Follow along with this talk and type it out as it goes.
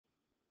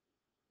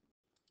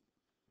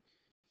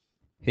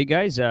Hey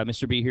guys,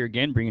 Mr. B here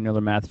again, bringing another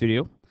math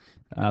video.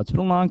 It's been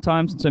a long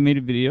time since I made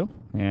a video,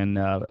 and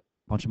a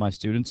bunch of my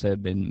students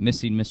have been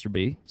missing Mr.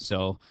 B,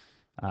 so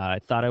I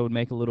thought I would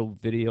make a little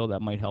video that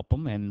might help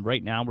them. And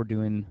right now we're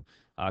doing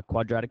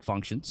quadratic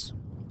functions.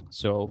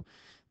 So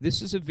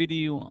this is a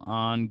video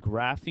on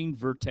graphing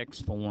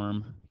vertex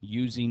form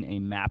using a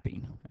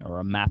mapping or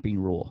a mapping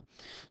rule.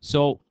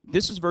 So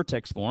this is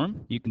vertex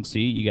form. You can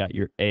see you got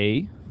your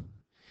A,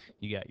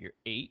 you got your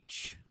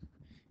H,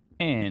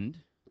 and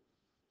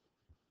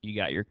you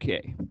got your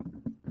K.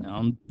 Now,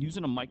 I'm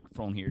using a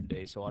microphone here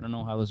today, so I don't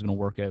know how this is going to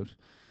work out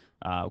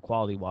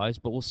quality-wise,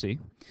 but we'll see.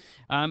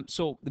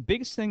 So the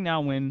biggest thing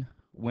now when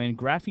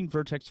graphing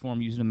vertex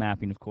form using a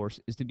mapping, of course,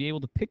 is to be able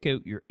to pick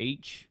out your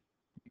H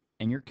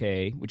and your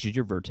K, which is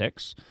your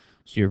vertex.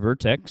 So your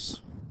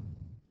vertex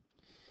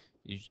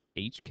is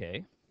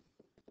HK.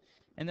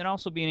 And then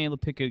also being able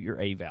to pick out your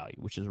A value,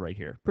 which is right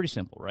here. Pretty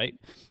simple, right?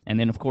 And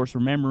then, of course,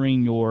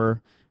 remembering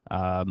your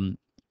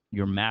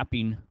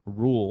mapping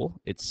rule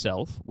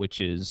itself, which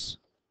is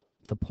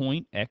the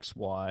point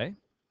xy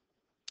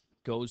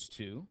goes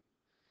to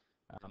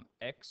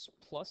x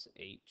plus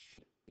h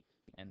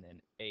and then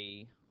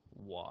ay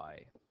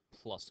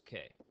plus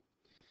k.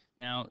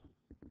 Now,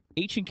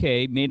 h and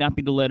k may not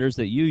be the letters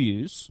that you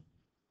use.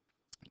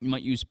 You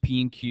might use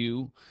p and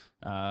q.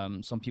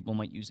 Some people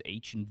might use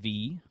h and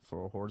v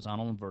for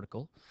horizontal and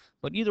vertical.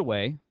 But either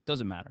way,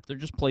 doesn't matter. They're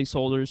just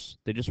placeholders.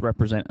 They just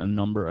represent a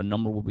number. A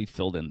number will be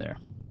filled in there.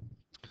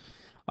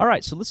 All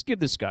right, so let's give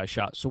this guy a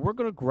shot. So we're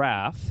going to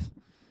graph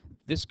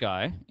this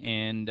guy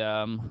and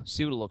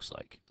see what it looks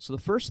like. So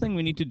the first thing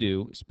we need to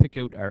do is pick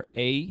out our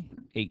A,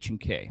 H, and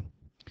K.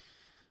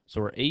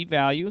 So our A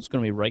value is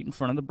going to be right in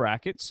front of the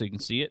bracket, so you can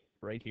see it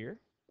right here.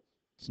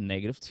 It's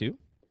 -2.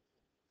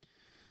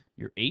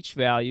 Your H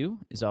value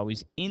is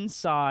always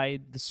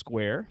inside the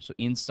square, so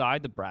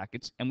inside the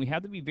brackets, and we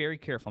have to be very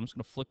careful. I'm just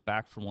going to flick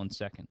back for 1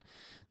 second.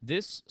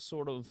 This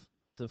sort of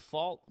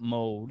default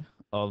mode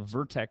of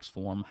vertex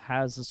form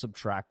has a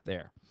subtract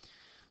there.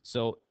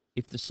 So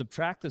if the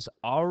subtract is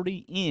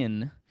already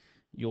in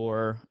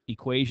your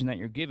equation that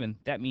you're given,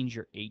 that means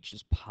your H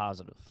is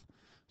positive.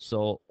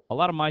 So a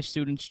lot of my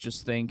students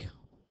just think,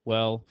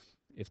 well,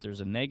 if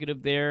there's a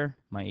negative there,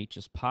 my H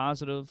is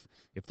positive.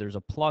 If there's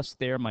a plus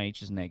there, my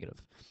H is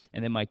negative.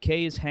 And then my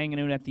K is hanging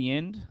out at the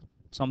end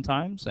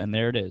sometimes, and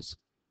there it is.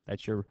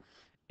 That's your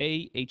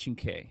A, H, and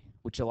K,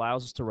 which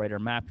allows us to write our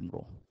mapping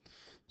rule.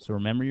 So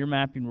remember your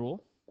mapping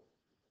rule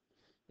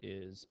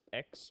is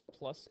x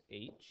plus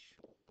h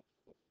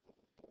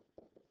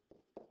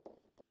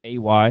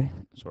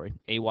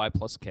ay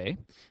plus k.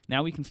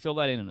 Now we can fill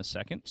that in a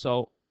second.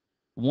 So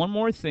one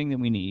more thing that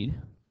we need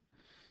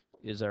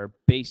is our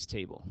base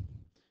table.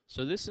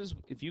 So this is,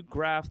 if you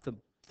graph the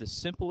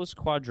simplest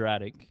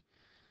quadratic,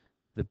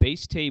 the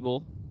base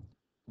table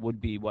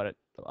would be what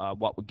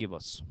would give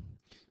us.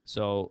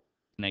 So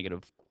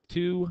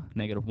 -2,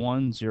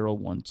 -1, 0,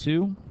 1,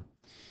 2,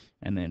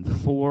 and then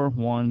 4,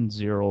 1,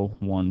 0,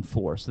 1,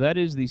 4. So that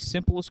is the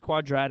simplest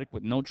quadratic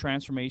with no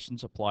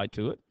transformations applied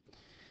to it.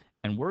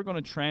 And we're going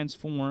to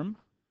transform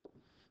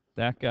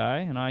that guy,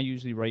 and I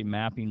usually write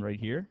mapping right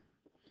here.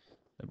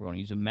 Then we're going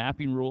to use a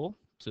mapping rule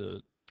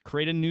to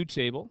create a new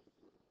table.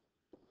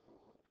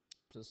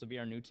 So this will be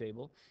our new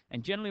table.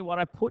 And generally what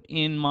I put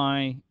in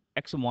my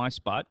x and y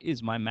spot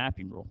is my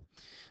mapping rule.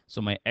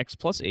 So my x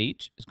plus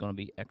h is going to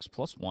be x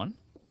plus 1.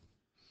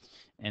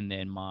 And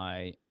then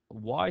my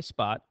y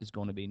spot is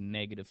going to be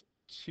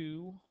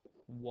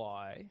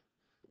 -2y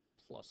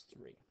plus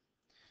 3.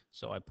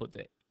 So I put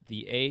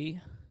the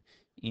a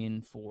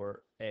in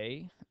for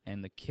A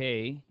and the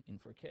K in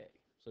for K.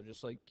 So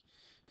just like,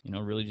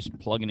 really just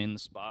plugging in the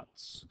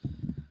spots,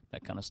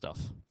 that kind of stuff.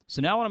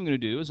 So now what I'm going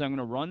to do is I'm going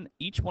to run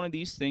each one of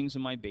these things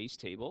in my base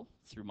table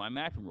through my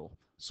mapping rule.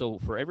 So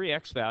for every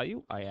x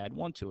value, I add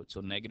 1 to it.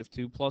 So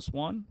 -2 plus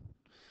 1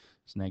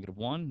 is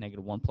 -1.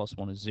 -1 plus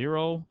 1 is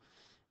 0.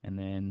 And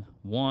then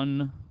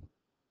 1,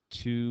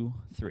 2,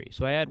 3.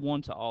 So I add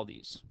 1 to all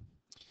these.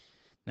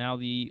 Now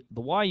the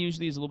y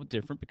usually is a little bit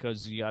different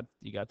because you got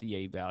the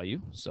a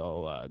value,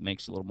 so it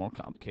makes it a little more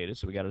complicated.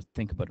 So we got to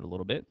think about it a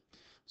little bit.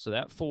 So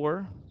that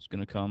 4 is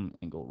going to come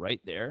and go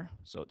right there.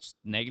 So it's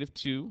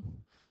 -2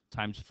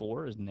 times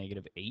 4 is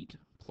 -8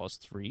 plus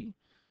 3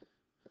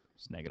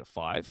 is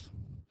 -5.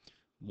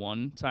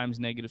 1 times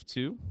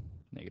 -2,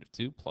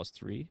 -2 plus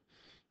 3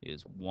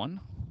 is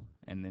 1,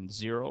 and then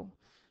 0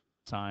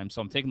 times.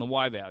 So I'm taking the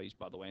y values,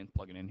 by the way, and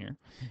plugging in here.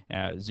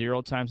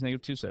 0 times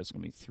 -2, so that's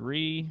going to be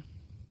 3.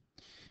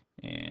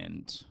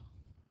 And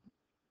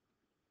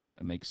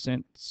it makes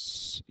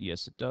sense.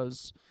 Yes, it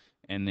does.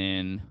 And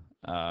then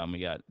we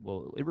got,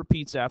 well, it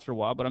repeats after a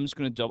while, but I'm just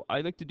going to double.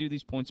 I like to do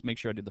these points to make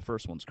sure I did the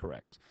first ones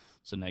correct.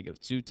 So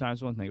 -2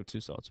 times 1 is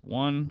 -2, so it's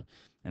 1.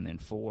 And then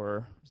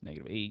 4 is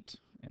 -8.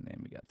 And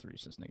then we got 3,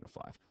 so it's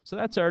 -5. So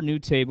that's our new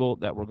table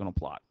that we're going to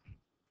plot.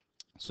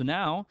 So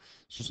now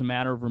it's just a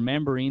matter of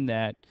remembering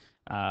that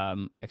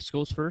x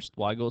goes first,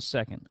 y goes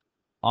second.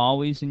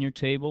 Always in your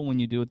table when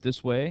you do it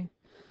this way,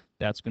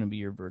 that's going to be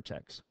your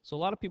vertex. So a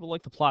lot of people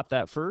like to plot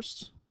that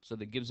first, So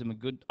that gives them a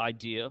good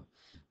idea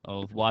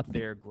of what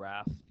their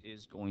graph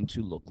is going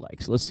to look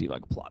like. So let's see if I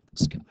can plot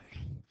this guy.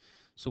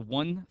 So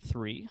 1,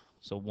 3.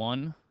 So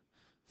 1,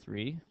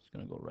 3 is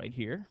going to go right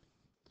here.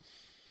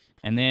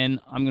 And then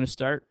I'm going to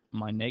start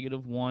my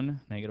 -1,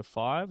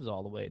 -5 is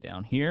all the way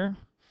down here.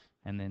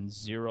 And then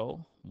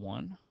 0,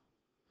 1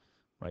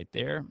 right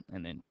there.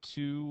 And then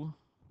 2,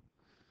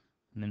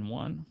 and then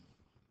 1.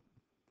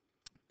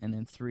 And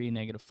then 3,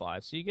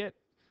 -5. So you got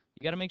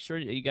to make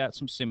sure that you got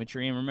some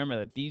symmetry. And remember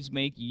that these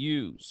make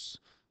U's.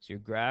 So your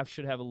graph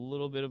should have a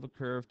little bit of a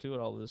curve to it,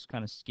 although this is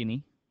kind of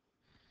skinny.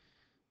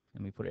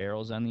 And we put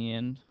arrows on the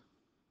end.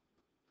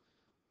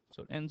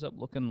 So it ends up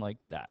looking like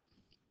that.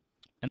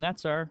 And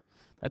that's our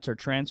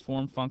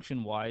transform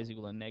function. Y is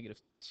equal to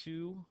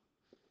 -2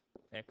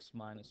 x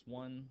minus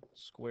 1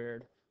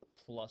 squared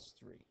plus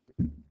 3.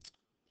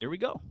 There we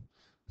go.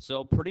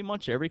 So pretty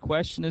much every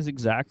question is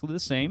exactly the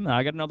same. Now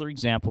I got another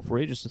example for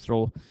you just to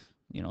throw,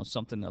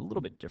 something a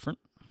little bit different.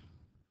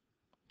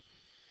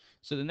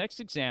 So the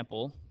next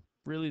example,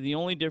 really the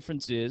only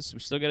difference is we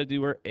still got to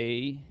do our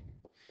A,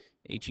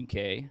 H, and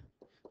K,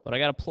 but I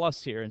got a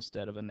plus here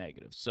instead of a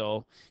negative.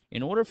 So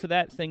in order for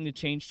that thing to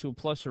change to a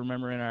plus,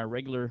 remember in our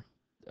regular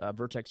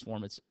vertex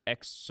form it's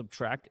x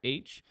subtract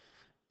h.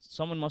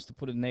 Someone must have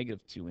put a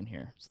 -2 in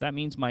here. So that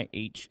means my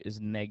h is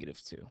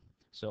 -2.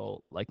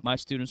 So like my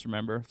students,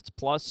 remember, if it's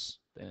plus,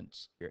 then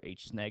your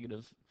h is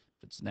negative.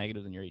 If it's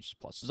negative, then your h is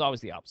plus. It's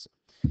always the opposite.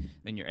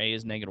 Then your a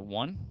is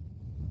 -1.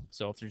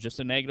 So if there's just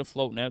a negative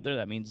floating out there,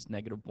 that means it's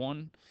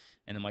 -1.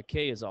 And then my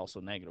k is also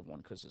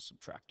 -1 because it's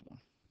subtract 1.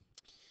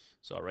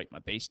 So I'll write my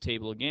base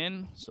table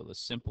again. So the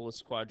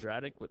simplest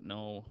quadratic with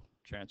no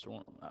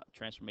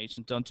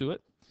transformations done to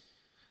it.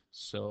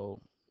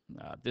 So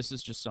this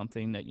is just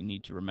something that you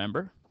need to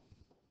remember.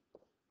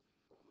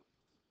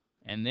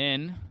 And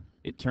then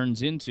it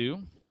turns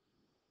into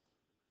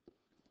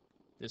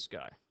this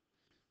guy.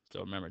 So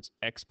remember, it's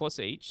x plus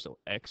h, so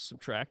x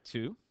subtract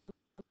 2.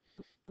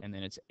 And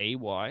then it's ay,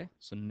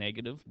 so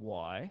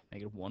 -y,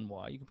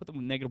 -1y. You can put the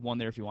 -1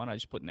 there if you want. I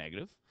just put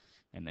negative.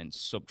 And then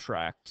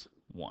subtract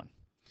 1.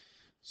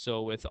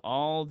 So with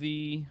all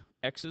the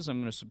x's, I'm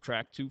going to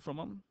subtract 2 from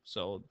them.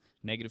 So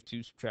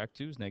 -2 subtract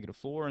 2 is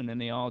 -4, and then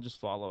they all just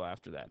follow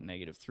after that.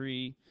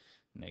 -3,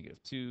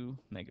 -2,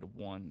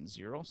 -1,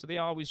 0. So they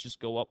always just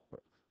go up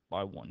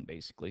by 1,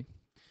 basically.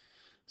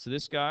 So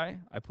this guy,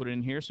 I put it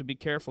in here, so be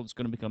careful. It's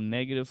going to become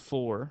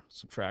 -4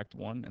 subtract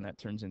 1, and that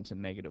turns into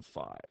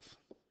 -5.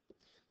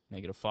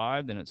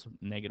 -5, then it's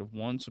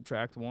 -1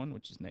 subtract 1,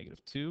 which is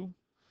 -2,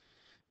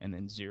 and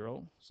then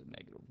 0, so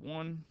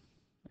 -1.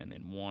 And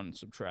then 1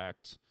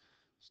 subtract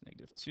is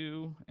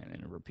 -2, and then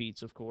it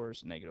repeats, of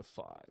course,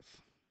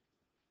 -5.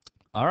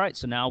 All right,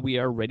 so now we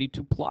are ready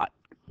to plot.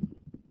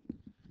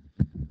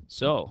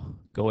 So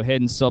go ahead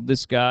and sub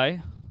this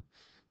guy.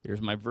 There's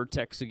my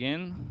vertex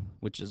again,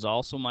 which is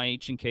also my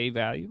h and k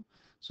value.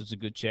 So it's a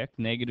good check.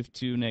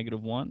 -2,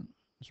 -1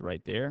 is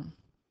right there.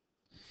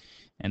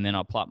 And then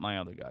I'll plot my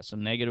other guy. So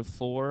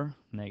 -4,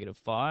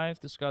 -5.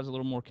 This guy's a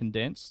little more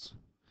condensed.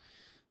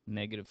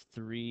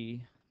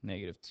 -3,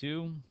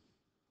 -2.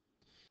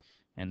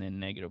 And then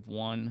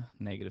 -1,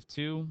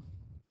 -2,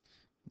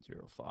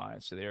 0,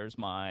 5. So there's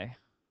my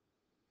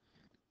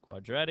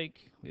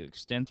quadratic. We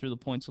extend through the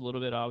points a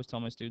little bit. I always tell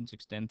my students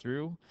extend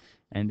through.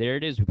 And there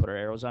it is. We put our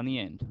arrows on the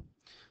end.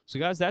 So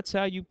guys, that's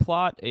how you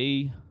plot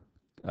a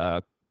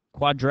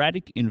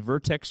quadratic in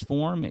vertex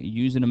form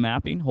using a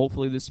mapping.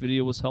 Hopefully this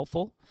video was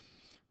helpful.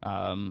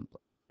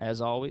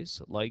 As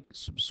always, like,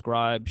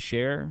 subscribe,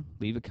 share,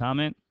 leave a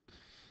comment.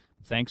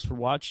 Thanks for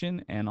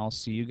watching, and I'll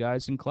see you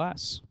guys in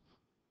class.